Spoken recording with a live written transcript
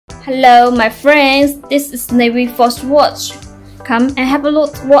Hello my friends, this is NAVIFORCE watch. Come and have a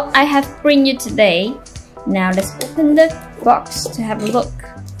look what I have bring you today. Now let's open the box to have a look.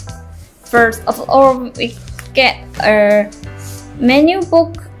 First of all, we get a menu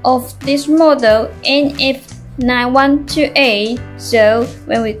book of this model NF9128. So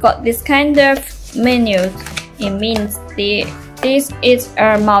when we got this kind of menu, it means this is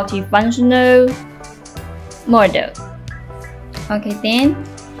a multifunctional model. Okay, then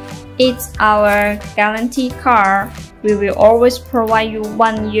it's our guarantee card. We will always provide you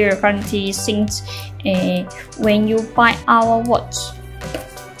 1 year guarantee since when you buy our watch.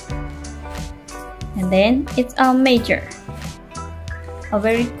 And then it's our major, a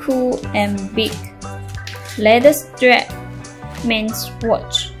very cool and big leather strap men's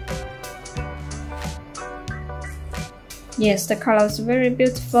watch. Yes, the color is very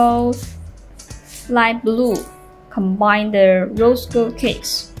beautiful, light blue, combine the rose gold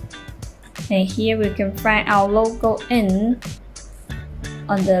case. And here we can find our logo in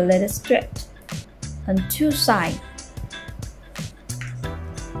on the leather strap on two sides.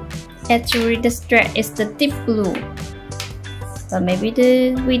 Actually, the strap is the deep blue, but maybe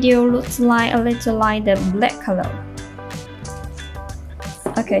the video looks like a little like the black color.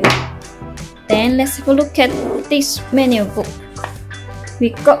 Okay, then let's have a look at this menu book.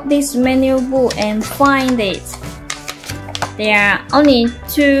 We got this menu book and find it. There are only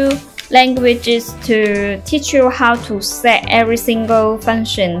 2 languages to teach you how to set every single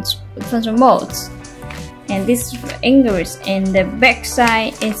function modes, and this is English, and the back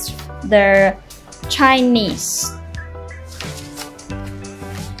side is the Chinese.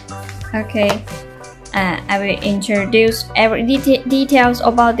 Okay, I will introduce every details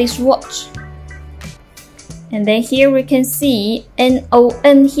about this watch. And then here we can see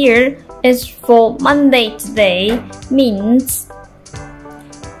NON here is for Monday today, means,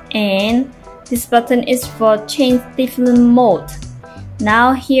 and this button is for change different mode.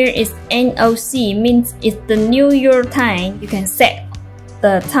 Now here is NOC, means it's the New Year time. You can set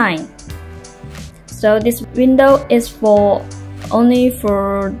the time. So this window is for only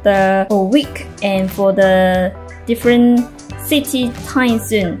for the week and for the different city time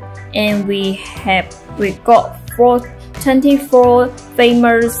zone. And we got 24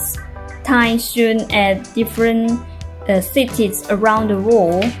 famous time zone at different cities around the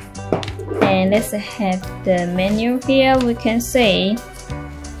world. And let's have the menu here. We can say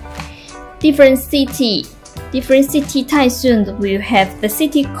different city time zones will have the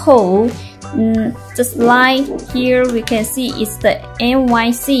city code. Just like here we can see it's the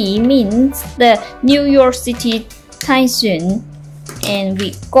NYC, means the New York City time zone, and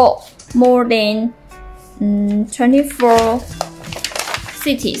we got more than 24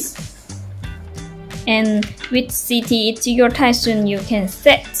 cities. And which city it's your time zone you can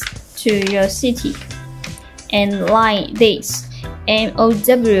set to your city. And like this,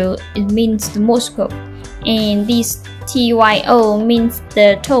 MOW, it means the Moscow, and this TYO means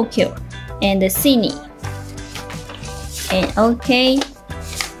the Tokyo and the Sydney. And okay,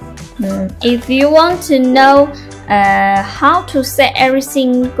 if you want to know how to set every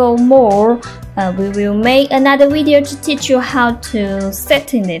single mode, we will make another video to teach you how to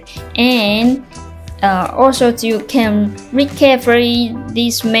set it. And also you can read carefully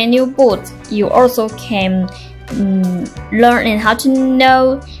this menu book. You also can learn and how to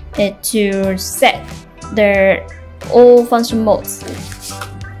know to set the all function modes.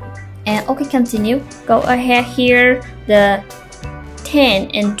 And okay, continue. Go ahead here. The 10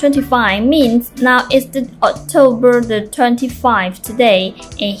 and 25 means now it's the October the 25 today,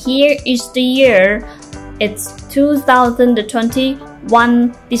 and here is the year. It's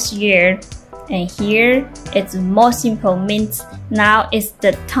 2021 this year. And here it's more simple, means now it's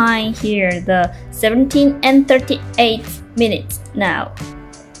the time here, the 17 and 38 minutes now.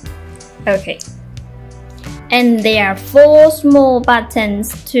 Okay, and there are 4 small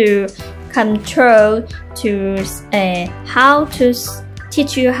buttons to control to how to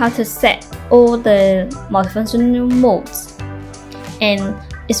teach you how to set all the multifunctional modes. And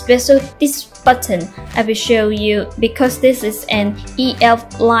especially this button I will show you, because this is an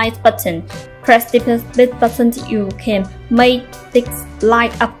EF light button. Press this button, you can make this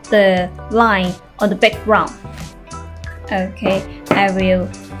light up the line on the background. Okay, I will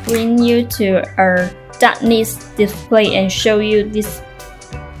bring you to a darkness display and show you this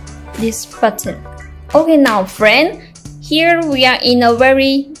button. Okay, now friend, here we are in a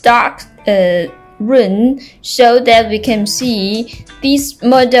very dark room, so that we can see this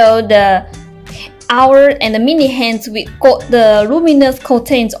model, the hour and the mini hands, we got the luminous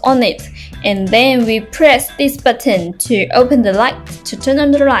coatings on it. and then we press this button to open the light, to turn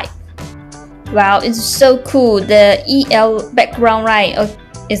on the light. Wow, it's so cool. The EL background light,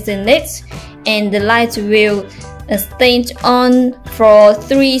 isn't it? And the light will stay on for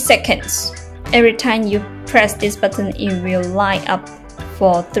 3 seconds. Every time you press this button, it will light up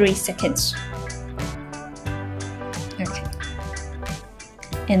for 3 seconds. Okay.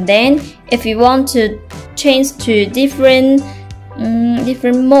 And then if you want to change to different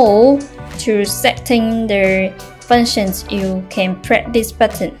mode to setting the functions, you can press this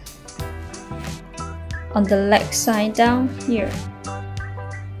button on the left side down here.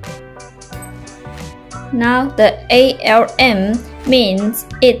 Now the ALM means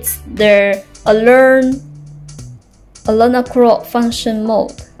it's the learn across function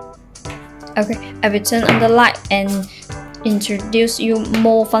mode. Okay, I will turn on the light and introduce you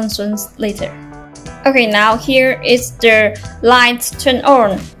more functions later. Okay, now here is the light turn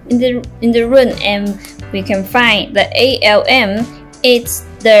on in the room, and we can find the ALM. It's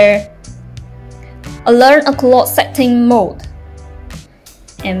the learn across setting mode,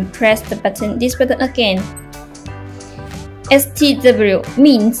 and press the button, this button again. STW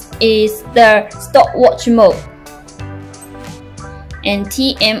means is the stopwatch mode, and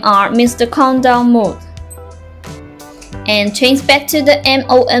TMR means the countdown mode. And change back to the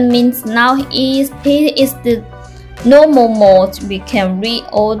MON means now it is the normal mode. We can read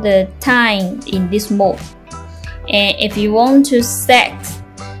all the time in this mode. And if you want to set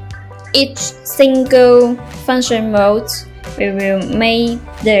each single function mode, we will make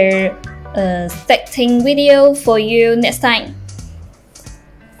the setting video for you next time.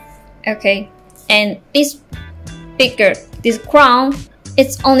 Okay, and this crown,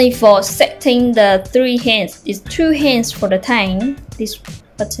 it's only for setting the 3 hands. It's 2 hands for the time, this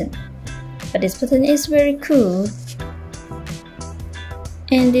button. But this button is very cool.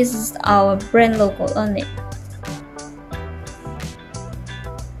 And this is our brand logo on it.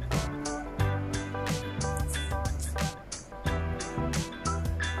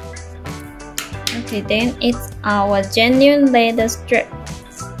 Okay, then it's our genuine leather strap.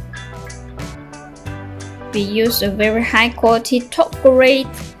 We use a very high quality top grade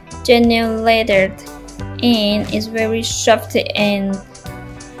genuine leather, and it's very soft and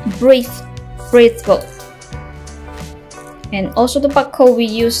breathable. And also the buckle, we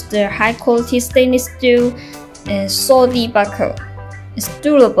use the high quality stainless steel solid buckle. It's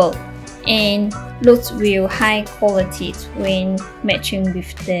durable and looks real high quality when matching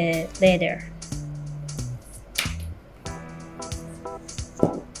with the leather.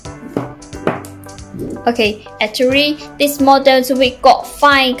 Okay, actually this model we got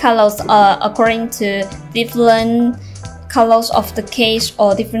 5 colors according to different colors of the case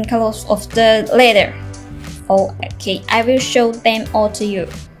or different colors of the leather. Okay, I will show them all to you.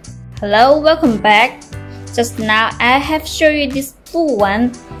 Hello, welcome back. Just now I have shown you this blue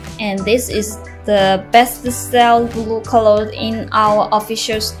one, and this is the best sell blue color in our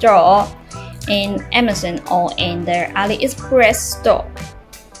official store in Amazon or in the AliExpress store.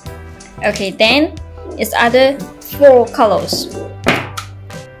 Okay, then it's other 4 colors.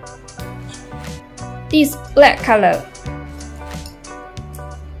 This black color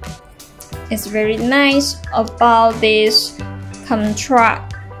is very nice about this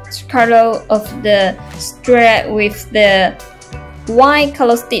contrast color of the strap with the white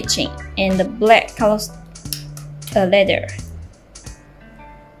color stitching and the black color leather.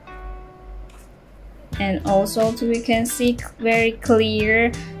 And also we can see very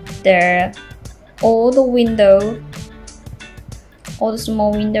clear all the window, all the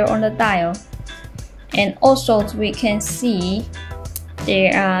small window on the dial. And also we can see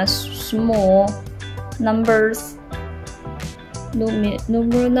there are small numbers,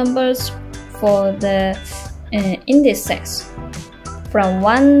 numbers for the indices from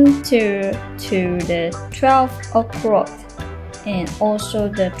 1 to the 12 o'clock, and also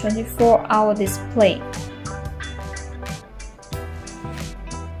the 24-hour display.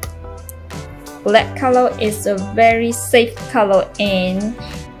 Black color is a very safe color, and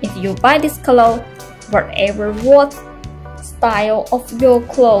if you buy this color, whatever what style of your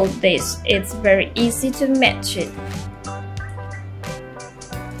clothes is, it's very easy to match it.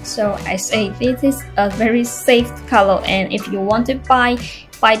 So I say this is a very safe color, and if you want to buy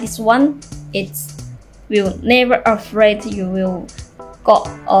this one, it's will never afraid you will got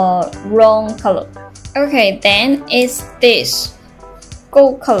a wrong color. Okay, then it's this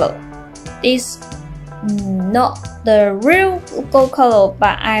gold color. This not the real gold color,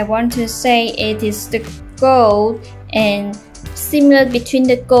 but I want to say it is the gold and similar between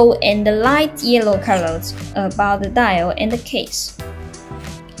the gold and the light yellow colors about the dial and the case.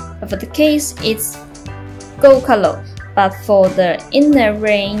 for the case, it's gold color, but for the inner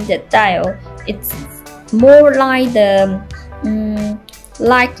ring, the dial, it's more like the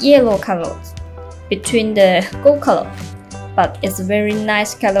light yellow color between the gold color. But it's a very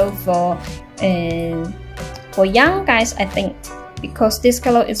nice color for young guys, I think, because this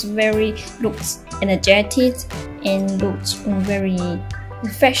color is very looks energetic and looks very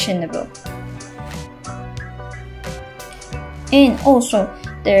fashionable. And also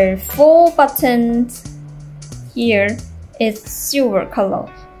the 4 buttons here is silver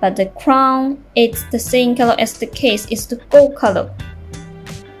color, but the crown it's the same color as the case, it's the gold color.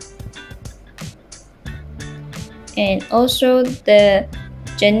 And also the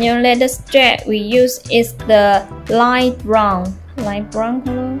genuine leather strap we use is the light brown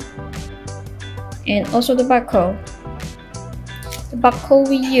color. And also the buckle. The buckle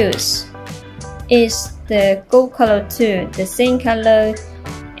we use is the gold color too, the same color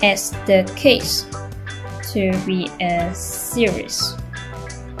as the case, to be a series,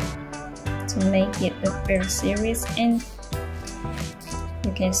 to make it a very serious. And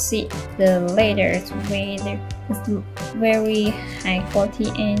you can see the leather is very high quality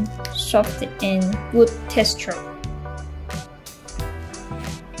and soft and good texture.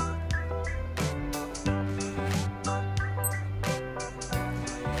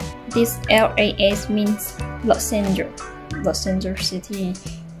 This LAS means Los Angeles City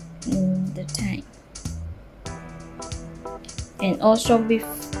in the time. And also we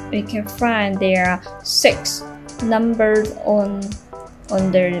can find there are 6 numbers on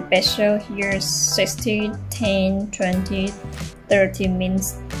the bezel here. 60, 10, 20, 30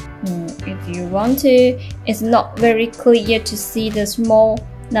 means if you want to, it's not very clear to see the small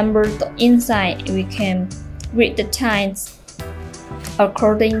numbers inside. We can read the times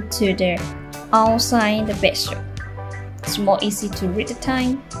according to the outside the bezel. It's more easy to read the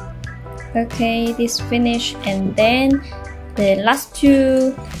time. Okay, this finished, and then the last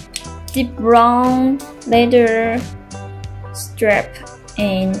 2 deep brown leather strap,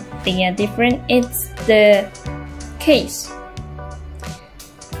 and they are different. It's the case.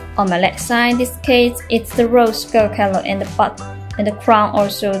 On my left side, this case it's the rose gold color, and the butt and the crown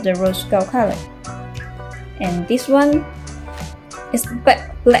also the rose gold color. And this one is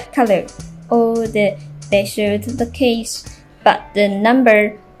black color. All the bezel to the case, but the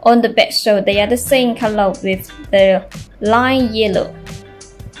number on the bezel they are the same color with the light yellow.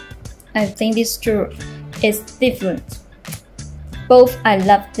 I think this true is different. Both I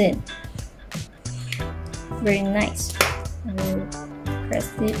loved it. Very nice. I will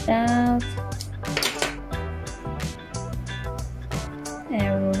press it out. I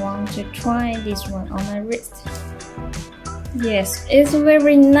want to try this one on my wrist. Yes, it's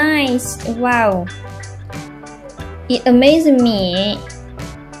very nice. Wow, it amazes me.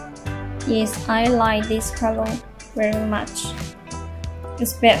 Yes, I like this color very much,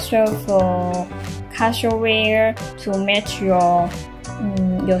 especially for casual wear to match your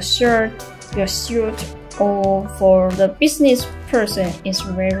shirt, your suit, or for the business person. It's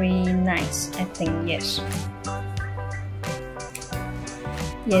very nice, I think. Yes,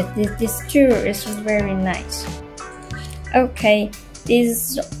 this too is very nice. Okay,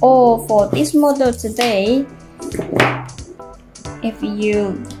 this is all for this model today. If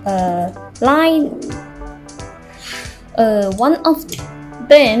you like one of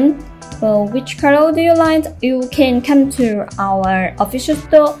them, which color do you like, you can come to our official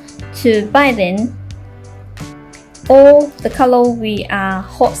store to buy them. All the color we are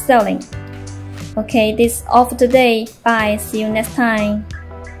hot selling. Okay, this is all for today. Bye, see you next time.